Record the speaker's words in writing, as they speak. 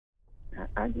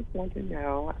I just want to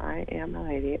know, I am a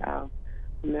lady of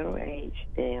middle age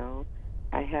now.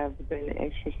 I have been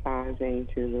exercising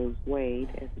to lose weight,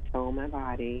 as I told my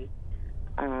body,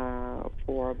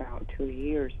 for about 2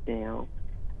 years now.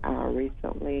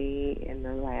 Recently, in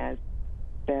the last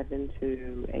 7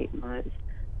 to 8 months,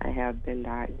 I have been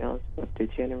diagnosed with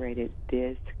degenerative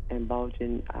disc and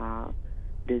bulging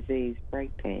disease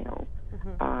breakdown.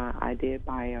 I did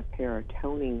buy a pair of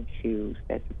toning shoes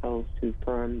that's supposed to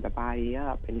firm the body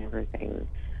up and everything.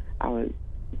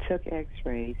 Took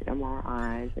x-rays,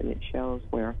 MRIs, and it shows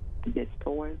where disc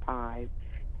 4 and 5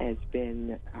 has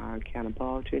been kind of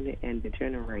bulging and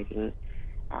degenerating.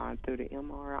 Through the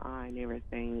MRI and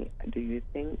everything, do you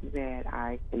think that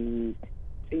I can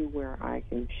see where I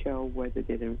can show where the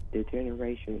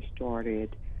degeneration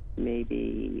started,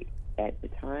 maybe at the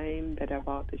time that I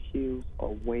bought the shoes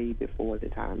or way before the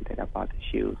time that I bought the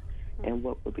shoes? And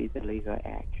what would be the legal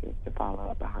actions to follow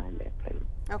up behind that, please?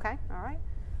 Okay, all right.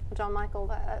 Well, John Michael,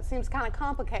 that seems kind of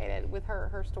complicated with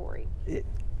her story.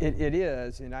 It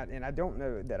is, and I don't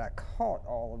know that I caught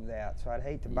all of that, so I'd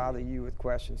hate to bother you with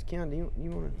questions. Ken, do you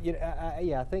want to?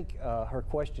 Yeah, I think her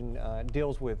question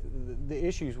deals with the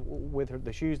issues with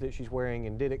the shoes that she's wearing,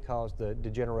 and did it cause the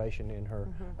degeneration in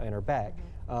her back.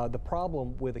 The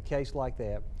problem with a case like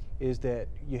that is that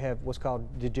you have what's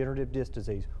called degenerative disc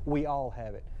disease. We all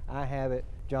have it. I have it.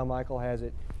 John Michael has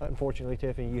it. Unfortunately,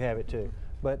 Tiffany, you have it too.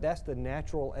 But that's the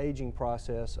natural aging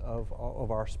process of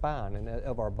our spine and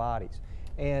of our bodies.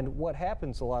 And what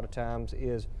happens a lot of times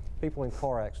is people in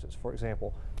car accidents, for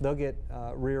example, they'll get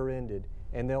rear-ended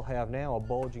and they'll have now a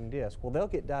bulging disc. Well, they'll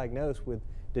get diagnosed with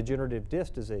degenerative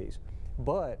disc disease,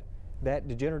 but that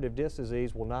degenerative disc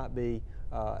disease will not be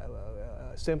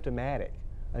symptomatic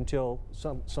until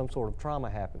some sort of trauma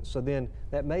happens. So then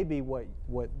that may be what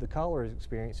the caller is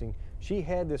experiencing. She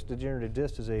had this degenerative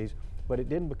disc disease, but it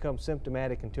didn't become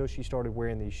symptomatic until she started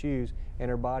wearing these shoes, and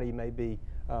her body may be,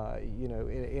 you know,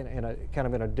 in a kind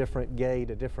of in a different gait,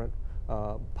 a different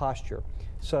posture.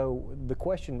 So the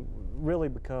question really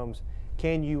becomes,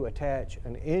 can you attach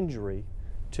an injury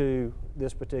to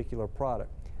this particular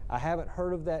product? I haven't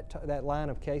heard of that line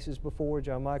of cases before,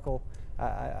 John Michael.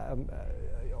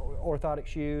 Orthotic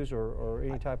shoes or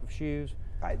any type of shoes.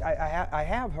 I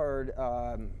have heard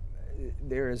I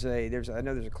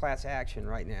know there's a class action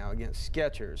right now against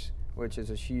Skechers, which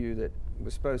is a shoe that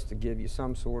was supposed to give you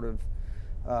some sort of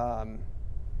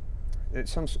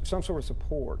some sort of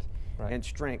support and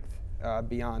strength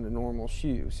beyond a normal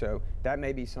shoe. So that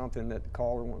may be something that the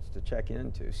caller wants to check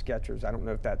into. Skechers, I don't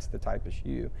know if that's the type of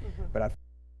shoe, but I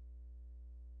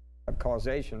have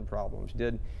causation problems.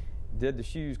 Did the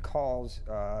shoes cause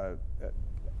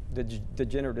the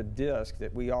degenerative disc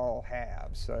that we all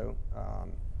have? So,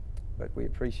 but we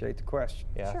appreciate the question.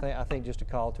 Yeah, sure. I think just a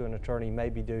call to an attorney,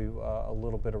 maybe do a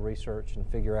little bit of research and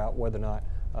figure out whether or not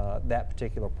that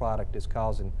particular product is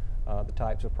causing the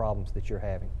types of problems that you're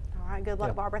having. All right, good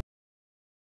luck, Barbara.